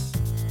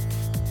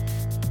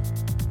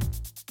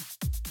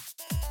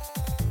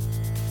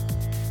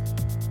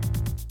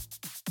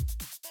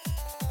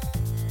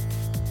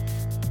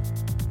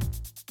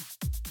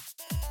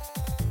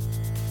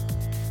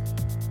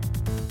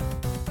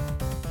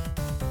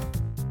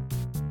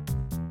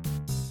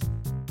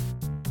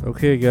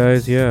Okay,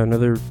 guys. Yeah,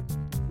 another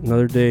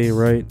day,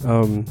 right?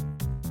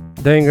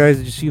 Dang, guys,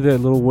 did you see that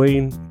Lil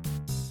Wayne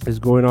is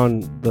going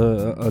on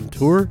the on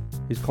tour?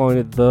 He's calling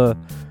it the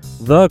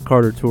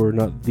Carter Tour,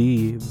 not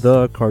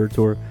the Carter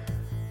Tour.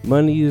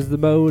 Money is the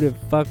motive.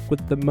 Fuck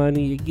with the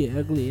money, you get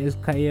ugly as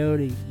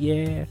coyote.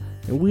 Yeah,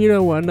 and we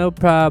don't want no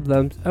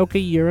problems. Okay,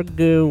 you're a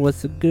goon.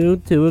 What's a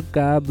goon to a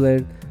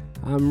goblin?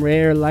 I'm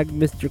rare like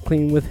Mr.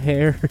 Clean with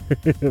hair.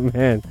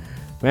 man,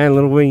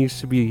 Lil Wayne used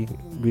to be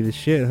the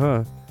shit,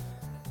 huh?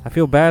 I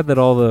feel bad that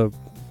all the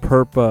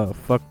perp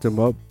fucked him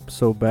up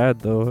so bad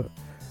though.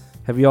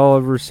 Have y'all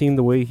ever seen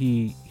the way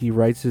he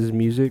writes his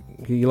music?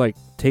 He like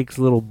takes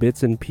little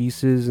bits and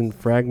pieces and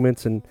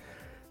fragments and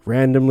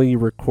randomly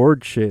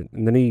record shit,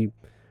 and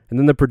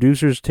then the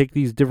producers take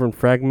these different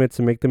fragments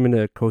and make them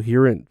into a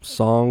coherent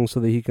song so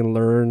that he can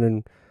learn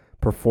and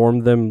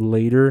perform them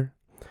later.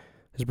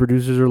 His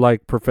producers are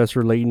like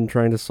Professor Layton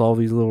trying to solve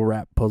these little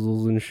rap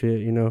puzzles and shit,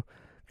 you know.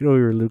 Get over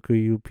here, Luca,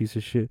 you piece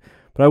of shit.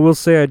 But I will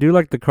say I do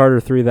like the Carter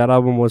 3. That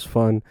album was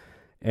fun.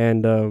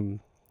 And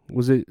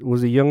was it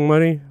Young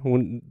Money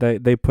when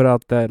they put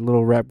out that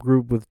little rap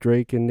group with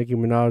Drake and Nicki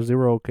Minaj? They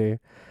were okay.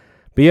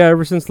 But yeah,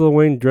 ever since Lil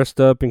Wayne dressed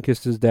up and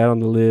kissed his dad on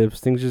the lips,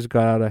 things just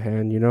got out of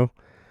hand, you know?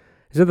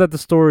 Isn't that the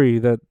story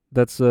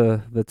that's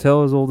the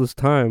tale as old as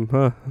time,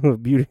 huh?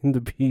 Beauty and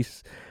the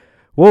Beast.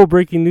 Whoa,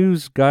 breaking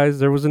news, guys.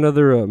 There was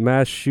another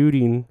mass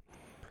shooting,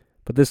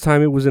 but this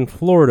time it was in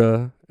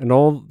Florida, and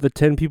all the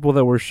 10 people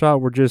that were shot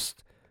were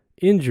just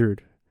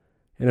injured.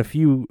 And a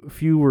few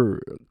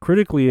were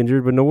critically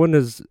injured, but no one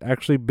has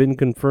actually been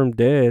confirmed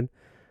dead.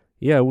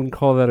 Yeah, I wouldn't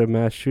call that a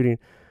mass shooting.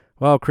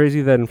 Wow,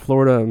 crazy that in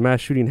Florida a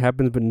mass shooting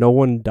happens, but no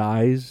one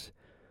dies.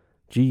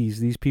 Jeez,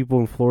 these people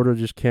in Florida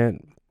just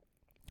can't.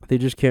 They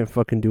just can't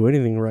fucking do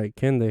anything right,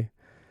 can they?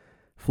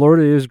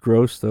 Florida is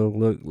gross though,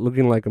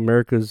 looking like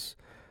America's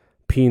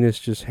penis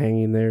just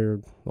hanging there,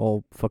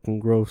 all fucking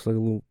gross,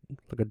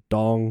 like a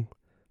dong,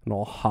 and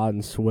all hot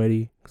and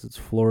sweaty because it's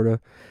Florida.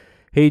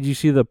 Hey, did you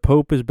see the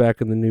Pope is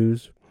back in the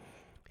news?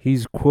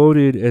 He's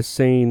quoted as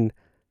saying,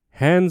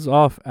 "Hands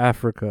off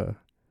Africa."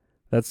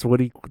 That's what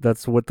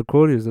the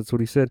quote is. That's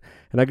what he said.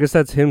 And I guess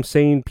that's him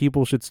saying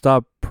people should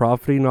stop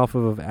profiting off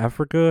of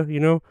Africa, you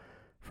know?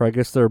 For I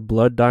guess their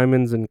blood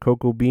diamonds and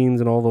cocoa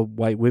beans and all the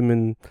white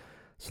women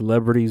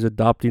celebrities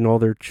adopting all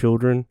their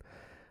children.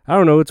 I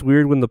don't know, it's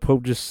weird when the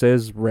Pope just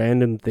says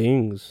random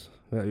things.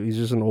 He's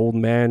just an old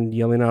man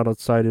yelling out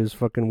outside his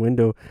fucking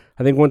window.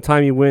 I think one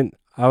time he went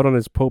out on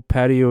his Pope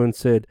patio and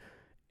said,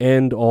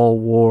 "End all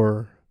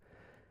war,"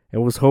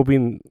 and was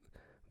hoping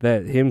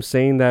that him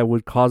saying that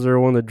would cause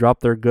everyone to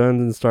drop their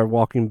guns and start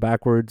walking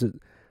backwards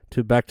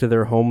to back to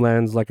their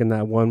homelands, like in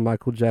that one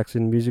Michael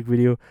Jackson music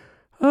video.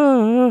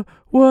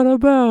 What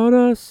about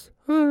us?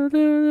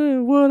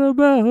 What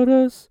about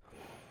us?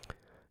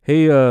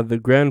 Hey, the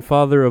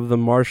grandfather of the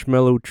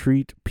marshmallow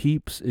treat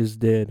Peeps is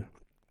dead.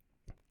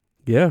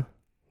 Yeah,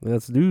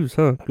 that's news,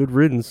 huh? Good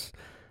riddance.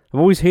 I've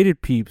always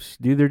hated Peeps,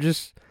 dude. They're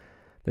just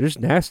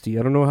nasty.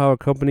 I don't know how a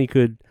company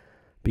could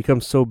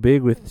become so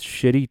big with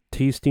shitty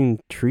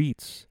tasting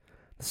treats.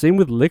 The same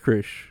with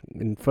licorice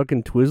and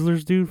fucking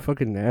Twizzlers, dude.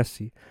 Fucking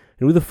nasty.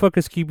 And who the fuck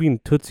is keeping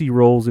Tootsie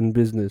Rolls in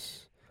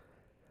business?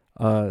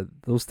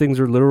 Those things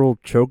are literal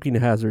choking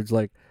hazards.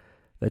 Like,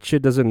 that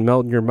shit doesn't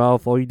melt in your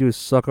mouth. All you do is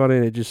suck on it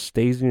and it just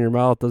stays in your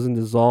mouth. Doesn't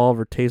dissolve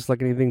or taste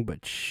like anything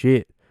but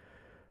shit.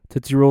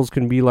 Tootsie Rolls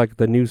can be like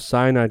the new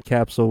cyanide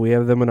capsule. We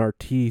have them in our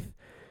teeth.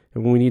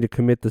 And when we need to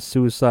commit the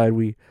suicide,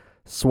 we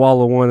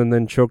swallow one and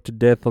then choke to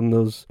death on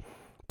those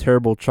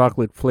terrible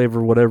chocolate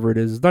flavor, whatever it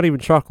is. It's not even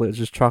chocolate, it's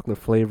just chocolate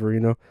flavor, you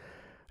know?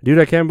 Dude,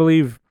 I can't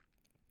believe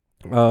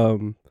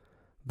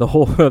the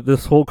whole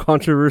this whole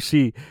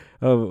controversy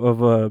of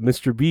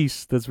Mr.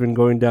 Beast that's been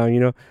going down, you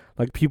know?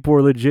 Like, people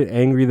are legit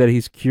angry that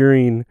he's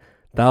curing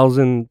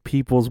 1,000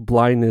 people's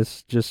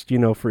blindness just, you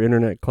know, for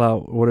internet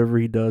clout, whatever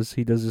he does.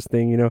 He does this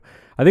thing, you know?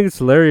 I think it's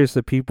hilarious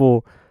that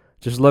people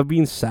just love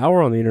being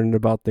sour on the internet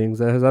about things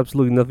that has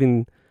absolutely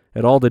nothing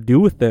at all to do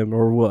with them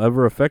or will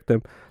ever affect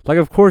them. Like,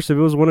 of course, if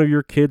it was one of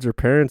your kids or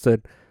parents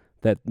that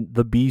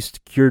the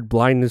Beast cured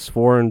blindness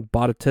for and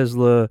bought a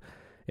Tesla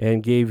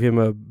and gave him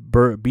a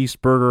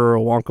Beast burger or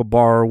a Wonka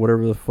bar or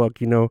whatever the fuck,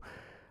 you know,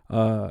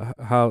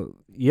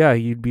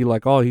 you'd be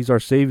like, "Oh, he's our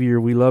savior.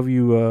 We love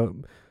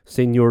you,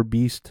 Senor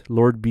Beast,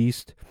 Lord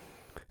Beast."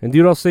 And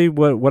dude, I'll say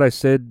what I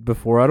said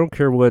before. I don't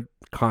care what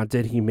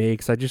content he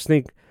makes. I just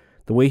think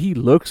the way he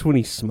looks when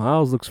he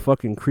smiles looks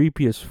fucking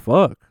creepy as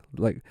fuck.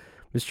 Like,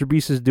 Mr.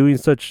 Beast is doing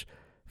such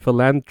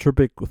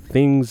philanthropic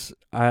things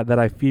that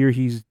I fear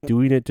he's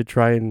doing it to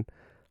try and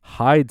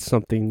hide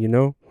something, you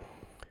know?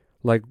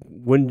 Like,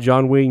 when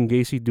John Wayne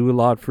Gacy do a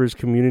lot for his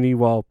community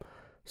while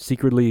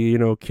secretly, you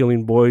know,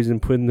 killing boys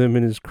and putting them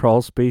in his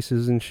crawl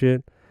spaces and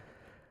shit?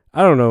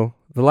 I don't know.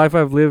 The life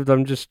I've lived,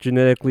 I'm just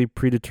genetically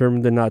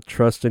predetermined to not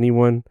trust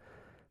anyone.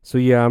 So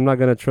yeah, I'm not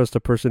gonna trust a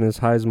person as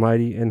high as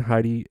mighty and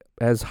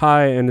as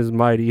high and as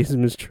mighty as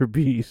Mr.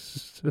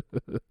 Beast.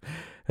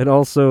 And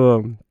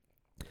also,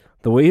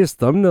 the way his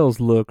thumbnails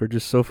look are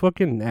just so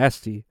fucking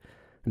nasty.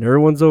 And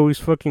everyone's always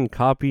fucking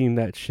copying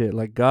that shit.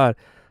 Like, God,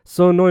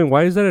 So annoying.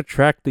 Why does that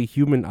attract the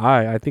human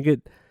eye? I think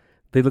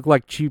they look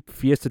like cheap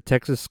Fiesta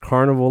Texas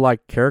Carnival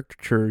like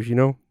caricatures, you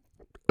know?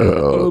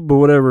 But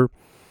whatever.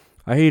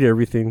 I hate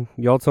everything.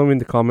 Y'all tell me in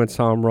the comments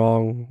how I'm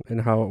wrong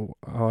and how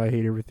I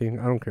hate everything.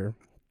 I don't care.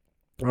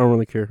 I don't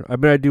really care. I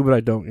mean, I do, but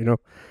I don't, you know?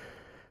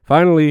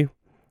 Finally,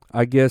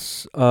 I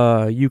guess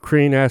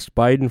Ukraine asked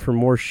Biden for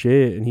more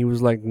shit, and he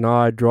was like,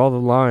 nah, I draw the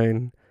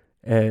line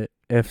at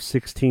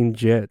F-16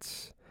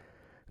 jets.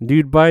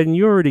 Dude, Biden,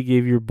 you already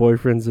gave your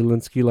boyfriend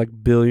Zelensky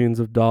like billions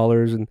of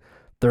dollars and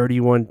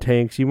 31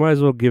 tanks. You might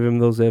as well give him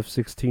those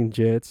F-16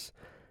 jets.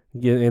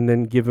 And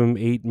then give him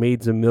 8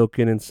 maids a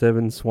milking and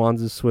 7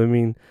 swans a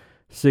swimming,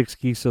 6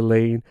 geese a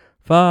laying,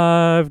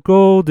 5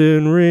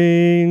 golden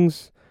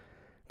rings.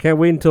 Can't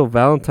wait until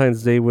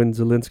Valentine's Day when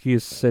Zelensky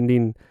is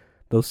sending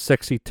those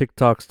sexy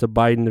TikToks to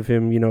Biden of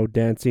him, you know,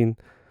 dancing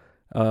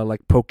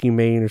like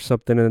Pokimane or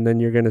something. And then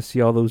you're going to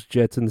see all those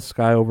jets in the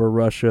sky over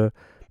Russia.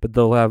 But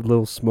they'll have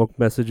little smoke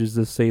messages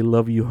that say,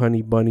 love you,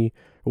 honey bunny,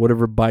 or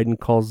whatever Biden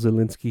calls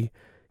Zelensky,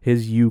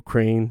 his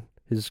Ukraine,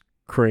 his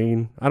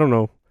crane. I don't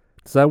know.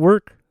 Does that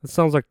work? It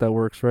sounds like that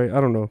works, right?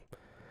 I don't know.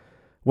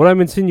 What I'm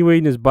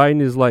insinuating is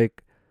Biden is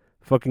like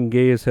fucking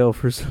gay as hell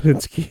for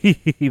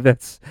Zelensky.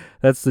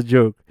 That's the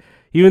joke.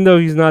 Even though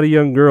he's not a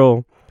young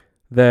girl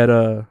that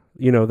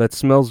that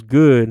smells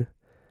good.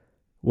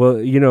 Well,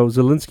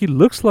 Zelensky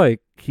looks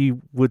like he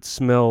would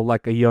smell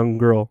like a young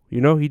girl.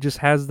 He just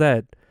has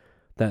that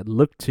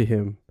look to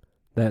him,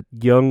 that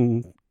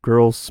young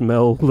girl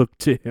smell look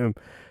to him.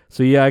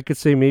 So yeah, I could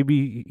say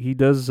maybe he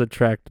does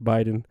attract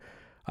Biden.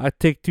 I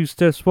take 2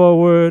 steps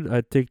forward,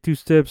 I take 2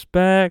 steps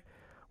back.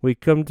 We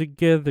come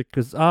together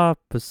 'cause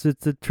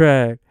opposites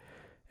attract.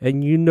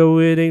 And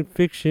it ain't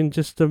fiction,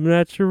 just a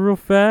natural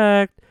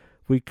fact.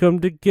 We come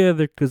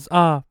together 'cause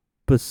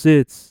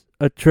opposites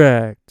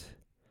attract.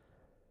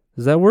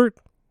 Does that work?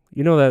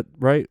 You know that,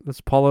 right? That's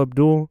Paula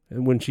Abdul,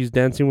 and when she's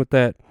dancing with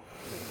that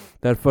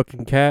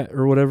fucking cat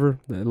or whatever,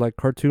 that like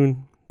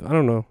cartoon. I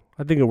don't know.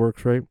 I think it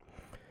works, right?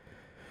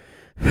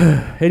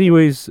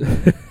 anyways,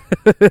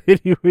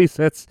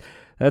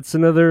 that's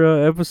another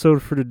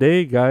episode for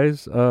today,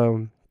 guys.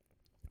 Are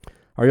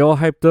y'all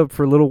hyped up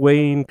for Lil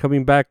Wayne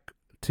coming back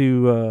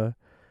to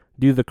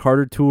do the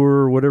Carter tour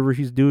or whatever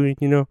he's doing?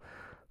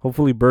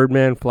 Hopefully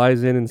Birdman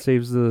flies in and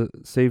saves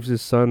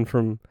his son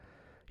from,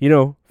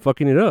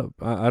 fucking it up.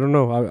 I don't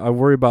know. I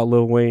worry about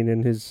Lil Wayne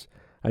and his.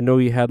 I know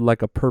he had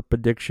like a perp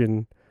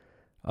addiction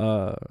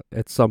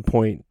at some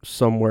point,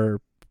 somewhere,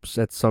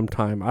 at some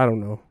time. I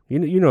don't know.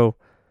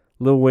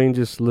 Lil Wayne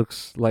just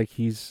looks like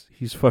he's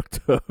fucked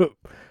up.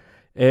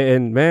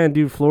 And man,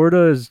 dude,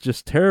 Florida is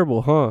just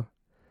terrible, huh?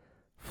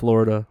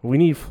 Florida. We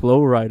need Flo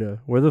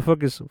Rida. Where the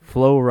fuck is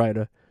Flo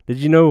Rida? Did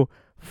you know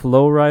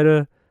Flo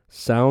Rida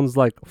sounds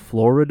like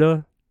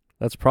Florida?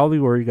 That's probably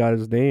where he got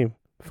his name.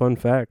 Fun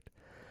fact.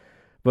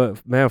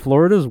 But man,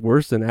 Florida's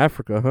worse than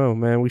Africa, huh?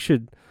 Man, we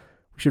should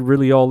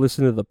really all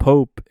listen to the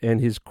Pope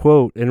and his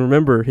quote. And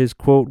remember, his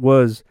quote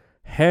was,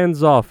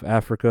 "Hands off,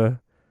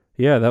 Africa."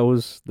 Yeah, that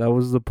was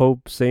the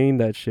Pope saying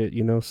that shit,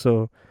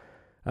 So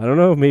I don't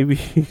know, maybe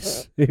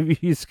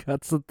he's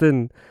got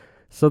something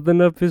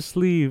up his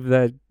sleeve,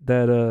 that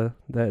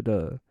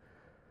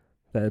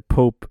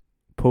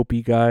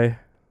Popey guy.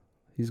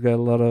 He's got a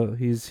lot of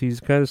he's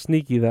kind of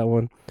sneaky, that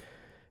one.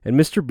 And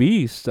Mr.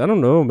 Beast, I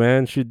don't know,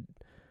 man. Should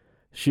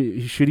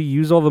he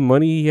use all the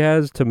money he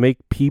has to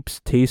make Peeps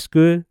taste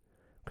good?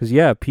 Cause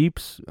yeah,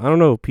 Peeps, I don't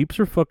know, Peeps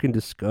are fucking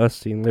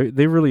disgusting.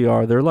 They really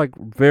are. They're like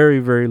very,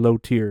 very low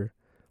tier.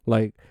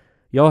 Like,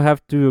 y'all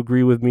have to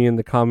agree with me in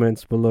the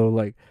comments below.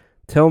 Like,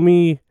 tell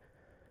me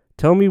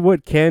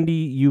what candy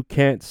you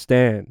can't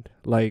stand.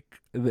 Like,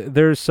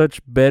 there's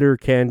such better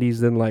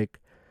candies than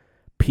like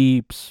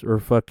Peeps or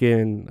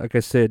fucking, like I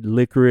said,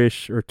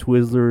 licorice or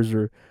Twizzlers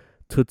or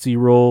Tootsie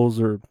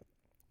Rolls, or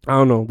I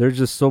don't know. There's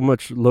just so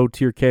much low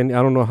tier candy.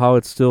 I don't know how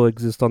it still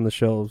exists on the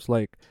shelves.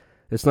 Like,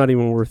 it's not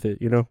even worth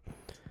it,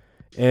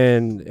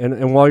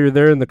 And while you're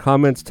there in the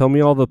comments, tell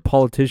me all the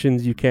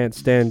politicians you can't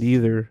stand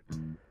either.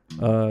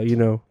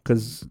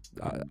 Because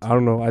I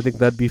don't know. I think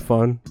that'd be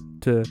fun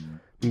to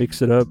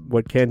mix it up.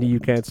 What candy you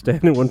can't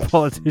stand and what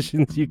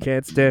politicians you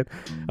can't stand.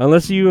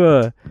 Unless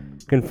you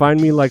can find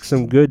me like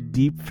some good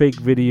deep fake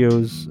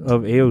videos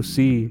of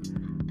AOC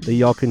that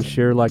y'all can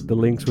share like the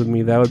links with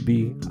me. That would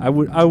be. I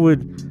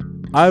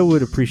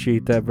would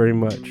appreciate that very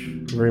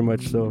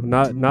much so.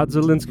 Not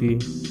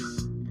Zelensky.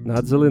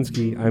 Not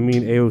Zelensky, I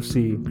mean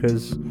AOC,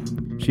 because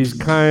she's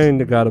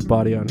kind of got a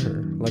body on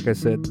her. Like I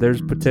said,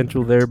 there's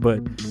potential there,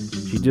 but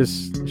she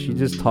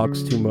just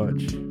talks too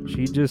much.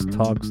 She just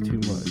talks too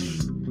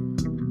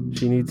much.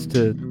 She needs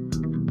to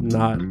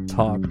not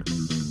talk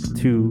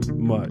too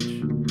much.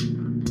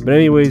 But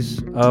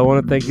anyways, I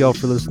want to thank y'all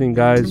for listening,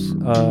 guys.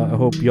 I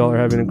hope y'all are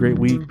having a great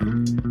week.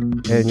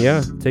 And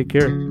yeah, take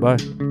care. Bye.